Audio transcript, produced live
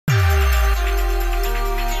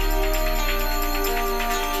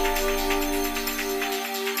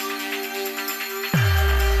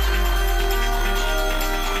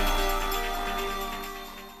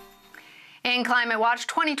Climate Watch,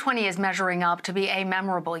 2020 is measuring up to be a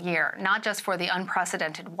memorable year, not just for the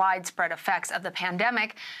unprecedented widespread effects of the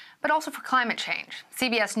pandemic, but also for climate change.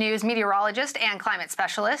 CBS News meteorologist and climate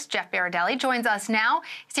specialist Jeff Berardelli joins us now.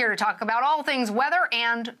 He's here to talk about all things weather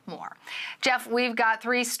and more. Jeff, we've got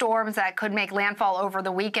 3 storms that could make landfall over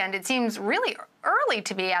the weekend. It seems really early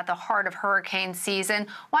to be at the heart of hurricane season.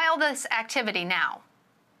 Why all this activity now?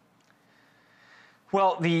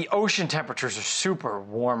 Well, the ocean temperatures are super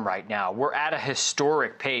warm right now. We're at a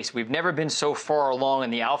historic pace. We've never been so far along in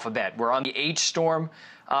the alphabet. We're on the H storm,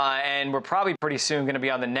 and we're probably pretty soon going to be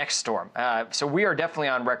on the next storm. So we are definitely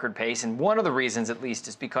on record pace. And one of the reasons, at least,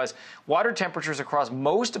 is because water temperatures across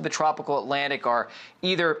most of the tropical Atlantic are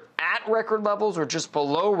either at record levels or just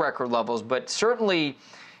below record levels, but certainly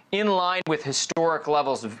in line with historic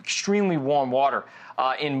levels of extremely warm water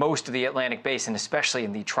in most of the Atlantic basin, especially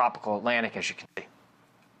in the tropical Atlantic, as you can see.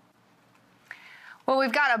 Well,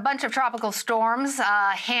 we've got a bunch of tropical storms.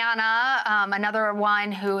 Hanna, another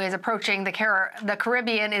one who is approaching the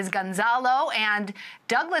Caribbean is Gonzalo, and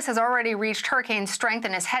Douglas has already reached hurricane strength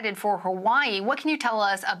and is headed for Hawaii. What can you tell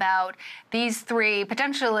us about these 3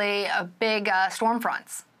 potentially big storm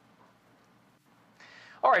fronts?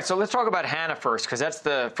 All right, so let's talk about Hanna first, because that's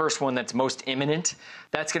the first one that's most imminent.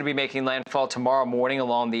 That's going to be making landfall tomorrow morning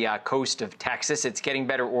along the coast of Texas. It's getting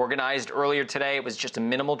better organized. Earlier today, it was just a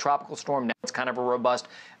minimal tropical storm. Now it's kind of a robust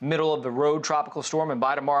middle-of-the-road tropical storm. And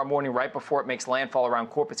by tomorrow morning, right before it makes landfall around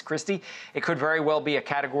Corpus Christi, it could very well be a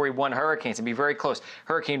Category 1 hurricane. So be very close.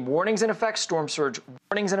 Hurricane warnings in effect, storm surge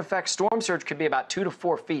warnings in effect. Storm surge could be about 2 to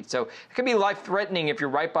 4 feet. So it could be life-threatening if you're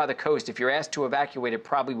right by the coast. If you're asked to evacuate, it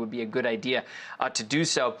probably would be a good idea to do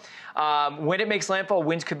so. When it makes landfall,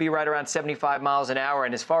 winds could be right around 75 miles an hour.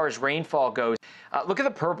 And as far as rainfall goes, look at the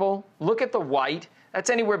purple, look at the white. That's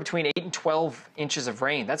anywhere between 8 and 12 inches of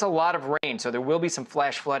rain. That's a lot of rain. So there will be some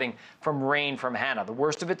flash flooding from rain from Hanna. The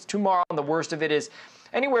worst of it's tomorrow, and the worst of it is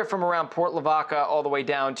anywhere from around Port Lavaca all the way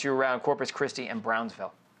down to around Corpus Christi and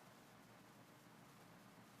Brownsville.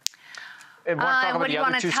 And we're talking about the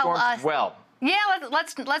other 2 storms as well. Yeah,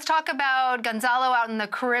 let's talk about Gonzalo out in the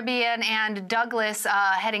Caribbean and Douglas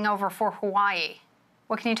heading over for Hawaii.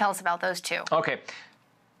 What can you tell us about those 2? Okay.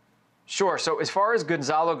 Sure. So as far as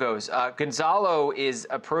Gonzalo goes, Gonzalo is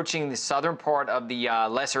approaching the southern part of the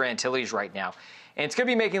Lesser Antilles right now. And it's going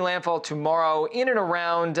to be making landfall tomorrow in and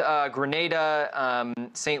around Grenada,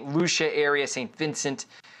 St. Lucia area, St. Vincent.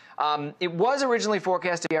 It was originally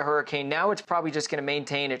forecast to be a hurricane. Now it's probably just going to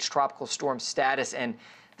maintain its tropical storm status and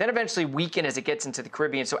then eventually weaken as it gets into the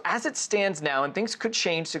Caribbean. So as it stands now, and things could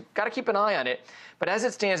change, so got to keep an eye on it, but as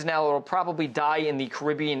it stands now, it'll probably die in the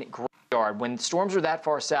Caribbean graveyard. When storms are that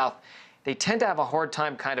far south, they tend to have a hard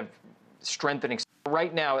time kind of strengthening. So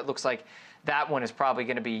right now, it looks like that one is probably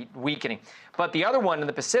going to be weakening. But the other one in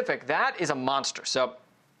the Pacific, that is a monster. So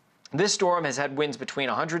this storm has had winds between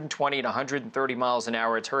 120 and 130 miles an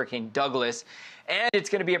hour. It's Hurricane Douglas, and it's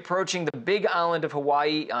going to be approaching the big island of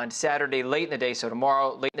Hawaii on Saturday late in the day, so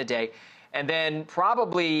tomorrow late in the day, and then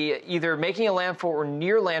probably either making a landfall or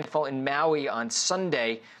near landfall in Maui on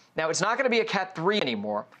Sunday. Now, it's not going to be a Cat 3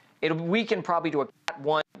 anymore. It'll weaken probably to a Cat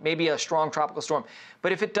 1, maybe a strong tropical storm.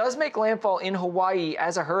 But if it does make landfall in Hawaii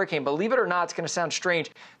as a hurricane, believe it or not, it's going to sound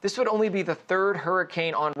strange, this would only be the 3rd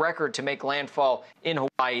hurricane on record to make landfall in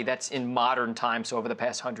Hawaii. That's in modern times, so over the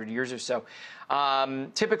past 100 years or so.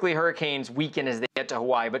 Typically, hurricanes weaken as they get to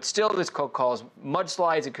Hawaii, but still this could cause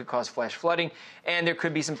mudslides, it could cause flash flooding, and there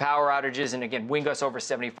could be some power outages, and again, wind gusts over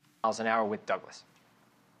 75 miles an hour with Douglas.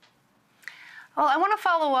 Well, I want to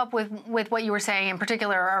follow up with what you were saying, in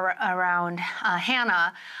particular around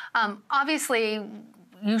Hanna. Obviously,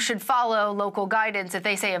 you should follow local guidance. If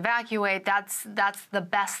they say evacuate, that's the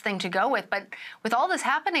best thing to go with. But with all this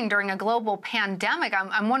happening during a global pandemic,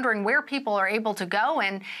 I'm wondering where people are able to go,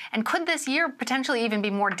 and could this year potentially even be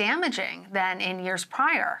more damaging than in years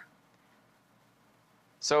prior?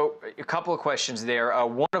 So a couple of questions there.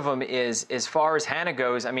 One of them is, as far as Hanna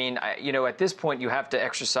goes, I mean, at this point, you have to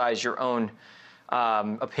exercise your own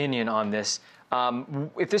opinion on this.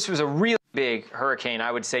 If this was a really big hurricane,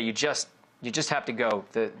 I would say you just have to go.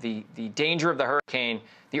 The danger of the hurricane,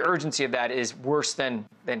 the urgency of that is worse than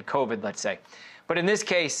COVID, let's say. But in this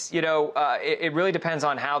case, it really depends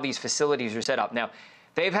on how these facilities are set up. Now,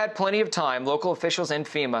 they've had plenty of time, local officials and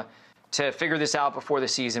FEMA, to figure this out before the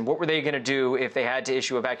season. What were they going to do if they had to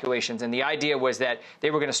issue evacuations? And the idea was that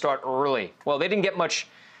they were going to start early. Well, they didn't get much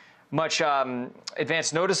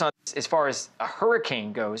advance notice on this as far as a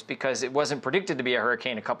hurricane goes, because it wasn't predicted to be a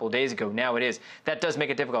hurricane a couple of days ago. Now it is. That does make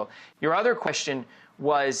it difficult. Your other question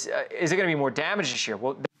was, is it going to be more damage this year?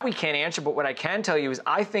 Well, that we can't answer, but what I can tell you is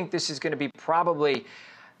I think this is going to be probably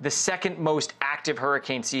the second most active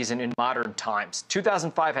hurricane season in modern times.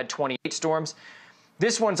 2005 had 28 storms.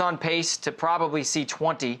 This one's on pace to probably see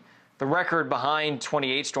 20. The record behind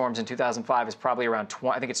 28 storms in 2005 is probably around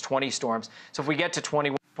 20, I think it's 20 storms. So if we get to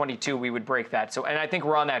 21, 22, we would break that. So, and I think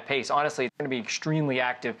we're on that pace. Honestly, it's going to be extremely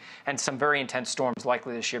active and some very intense storms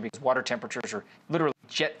likely this year because water temperatures are literally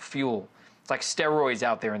jet fuel. It's like steroids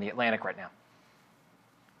out there in the Atlantic right now.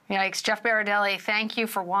 Yikes. Jeff Berardelli, thank you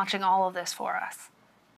for watching all of this for us.